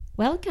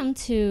Welcome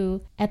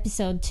to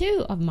episode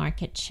 2 of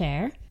Market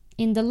Share.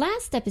 In the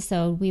last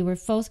episode, we were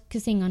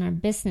focusing on our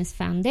business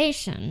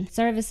foundation,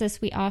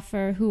 services we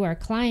offer, who our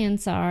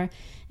clients are,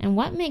 and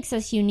what makes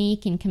us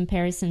unique in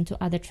comparison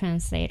to other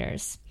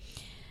translators.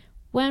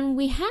 When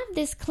we have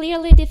this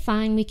clearly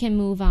defined, we can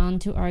move on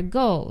to our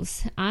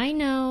goals. I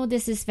know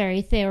this is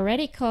very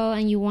theoretical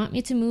and you want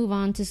me to move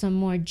on to some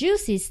more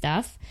juicy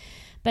stuff,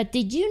 but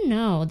did you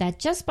know that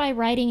just by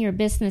writing your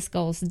business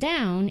goals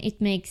down,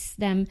 it makes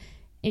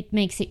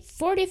it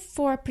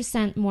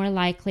 44% more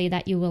likely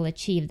that you will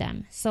achieve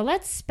them. So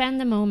let's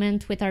spend a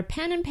moment with our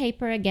pen and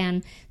paper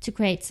again to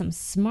create some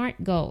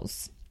SMART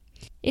goals.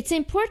 It's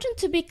important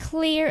to be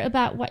clear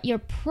about what your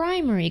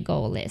primary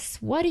goal is.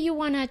 What do you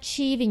want to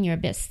achieve in your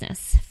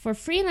business? For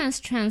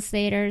freelance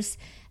translators,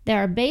 there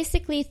are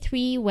basically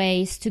 3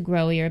 ways to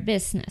grow your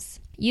business.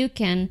 You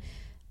can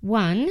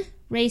 1.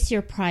 Raise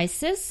your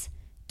prices,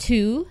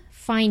 2.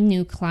 Find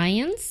new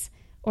clients,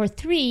 or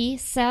 3.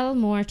 Sell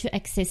more to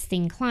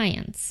existing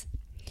clients.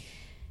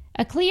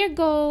 A clear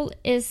goal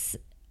is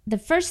the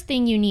first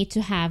thing you need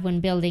to have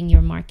when building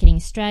your marketing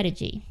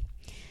strategy.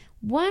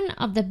 One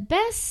of the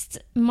best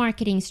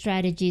marketing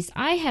strategies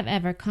I have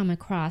ever come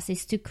across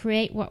is to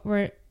create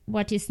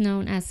what is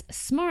known as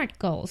SMART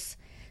goals.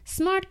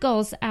 SMART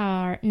goals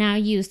are now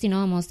used in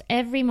almost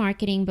every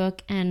marketing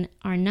book and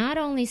are not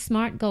only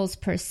SMART goals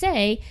per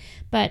se,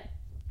 but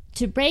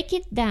to break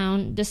it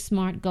down, the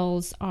SMART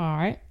goals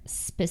are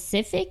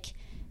specific,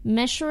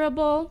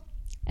 measurable,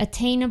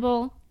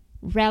 attainable,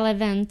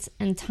 relevant,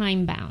 and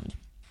time-bound.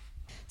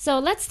 So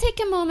let's take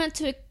a moment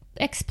to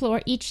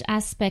explore each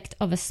aspect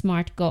of a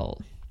SMART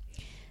goal.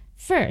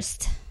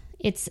 First,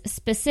 it's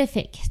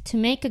specific. To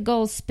make a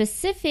goal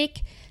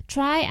specific,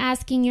 try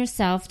asking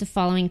yourself the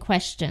following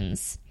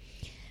questions.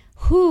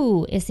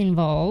 Who is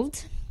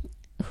involved?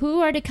 Who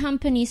are the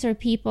companies or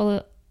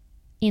people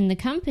in the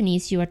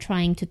companies you are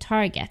trying to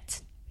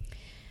target?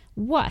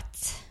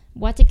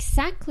 What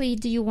exactly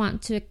do you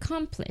want to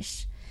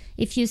accomplish?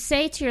 If you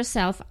say to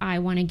yourself, I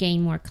want to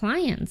gain more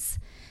clients,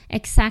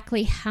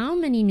 exactly how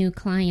many new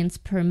clients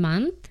per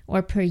month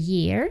or per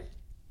year,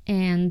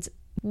 and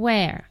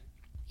where?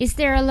 Is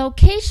there a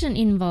location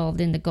involved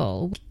in the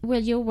goal?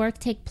 Will your work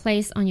take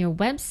place on your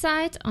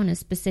website, on a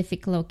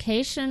specific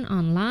location,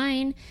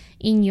 online,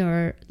 in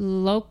your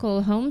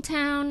local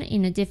hometown,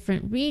 in a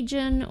different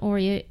region, or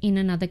in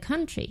another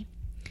country?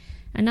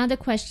 Another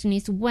question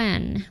is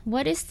when?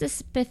 What is the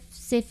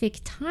specific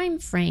time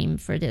frame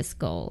for this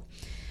goal?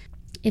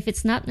 If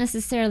it's not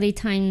necessarily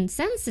time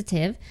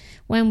sensitive,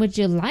 when would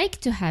you like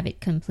to have it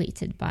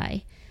completed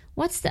by?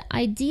 What's the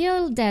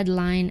ideal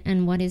deadline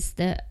and what is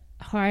the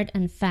hard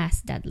and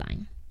fast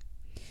deadline?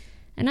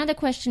 Another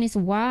question is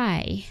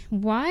why?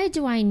 Why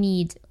do I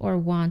need or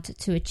want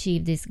to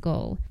achieve this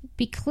goal?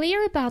 Be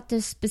clear about the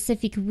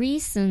specific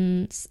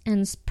reasons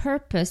and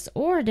purpose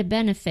or the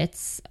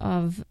benefits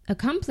of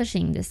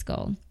accomplishing this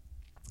goal.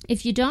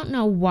 If you don't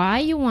know why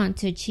you want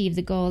to achieve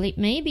the goal, it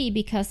may be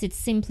because it's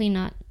simply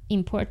not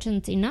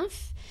important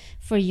enough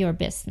for your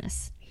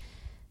business.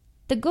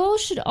 The goal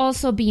should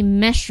also be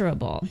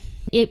measurable.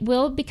 It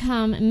will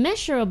become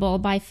measurable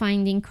by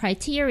finding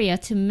criteria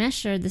to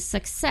measure the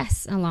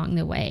success along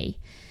the way.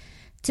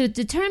 To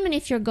determine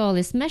if your goal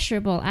is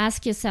measurable,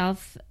 ask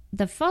yourself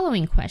the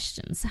following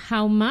questions.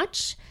 How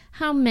much,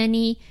 how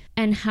many,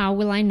 and how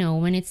will I know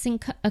when it's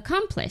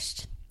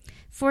accomplished?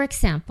 For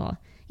example,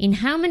 in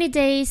how many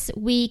days,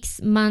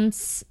 weeks,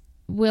 months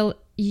will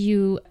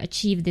you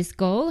achieve this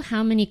goal?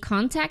 How many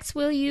contacts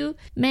will you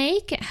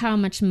make? How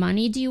much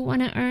money do you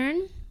want to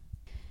earn?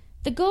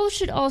 The goal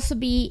should also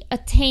be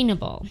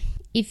attainable.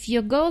 If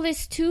your goal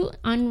is too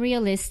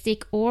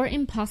unrealistic or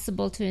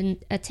impossible to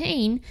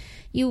attain,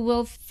 you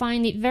will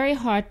find it very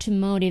hard to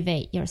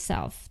motivate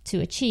yourself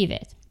to achieve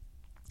it.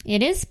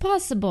 It is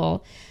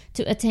possible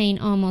to attain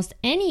almost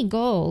any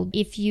goal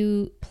if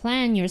you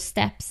plan your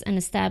steps and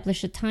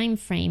establish a time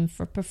frame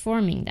for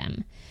performing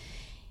them.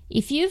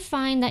 If you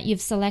find that you've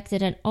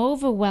selected an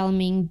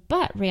overwhelming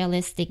but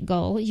realistic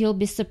goal, you'll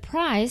be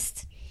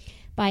surprised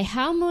by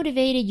how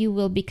motivated you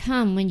will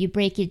become when you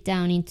break it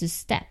down into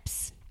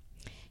steps.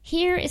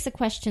 Here is a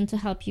question to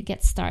help you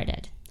get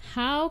started.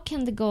 How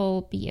can the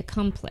goal be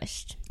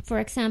accomplished? For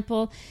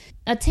example,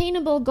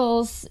 attainable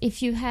goals,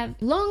 if you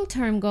have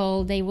long-term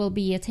goal, they will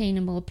be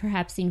attainable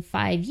perhaps in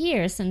 5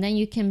 years, and then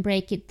you can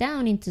break it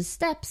down into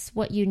steps,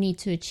 what you need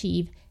to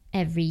achieve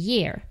every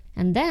year.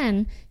 And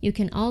then you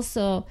can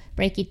also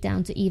break it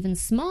down to even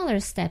smaller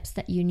steps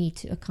that you need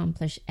to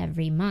accomplish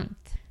every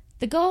month.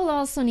 The goal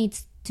also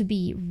needs to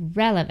be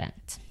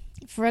relevant.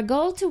 For a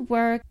goal to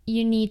work,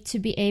 you need to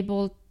be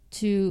able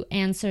to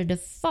answer the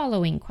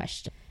following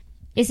question.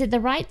 Is it the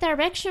right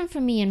direction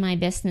for me and my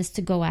business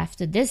to go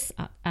after this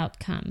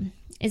outcome?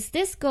 Is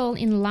this goal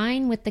in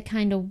line with the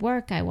kind of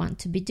work I want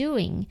to be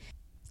doing?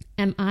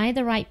 Am I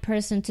the right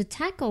person to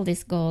tackle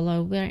this goal,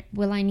 or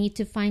will I need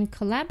to find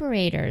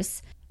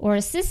collaborators or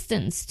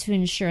assistants to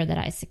ensure that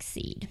I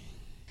succeed?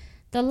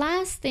 The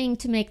last thing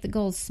to make the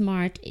goal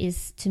SMART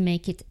is to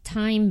make it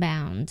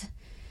time-bound.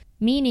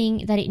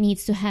 meaning that it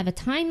needs to have a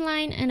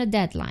timeline and a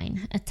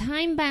deadline. A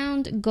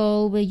time-bound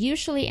goal will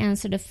usually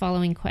answer the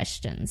following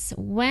questions.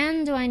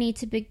 When do I need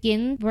to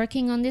begin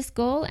working on this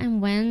goal,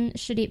 and when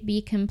should it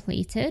be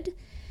completed?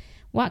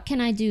 What can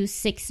I do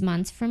 6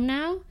 months from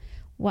now?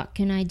 What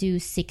can I do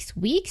 6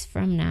 weeks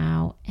from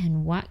now?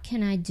 And what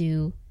can I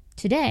do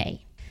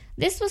today?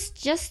 This was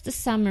just a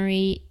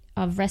summary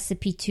of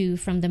Recipe-2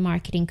 from the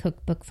Marketing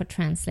Cookbook for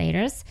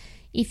Translators.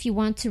 If you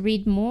want to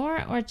read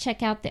more or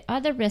check out the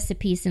other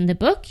recipes in the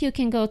book, you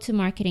can go to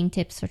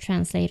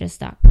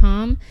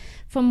marketingtipsfortranslators.com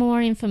for more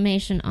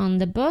information on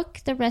the book,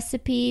 the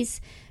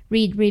recipes,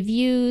 read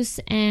reviews,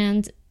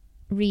 and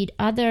read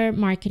other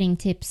marketing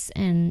tips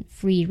and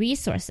free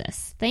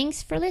resources.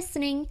 Thanks for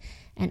listening,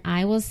 and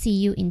I will see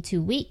you in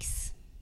 2 weeks.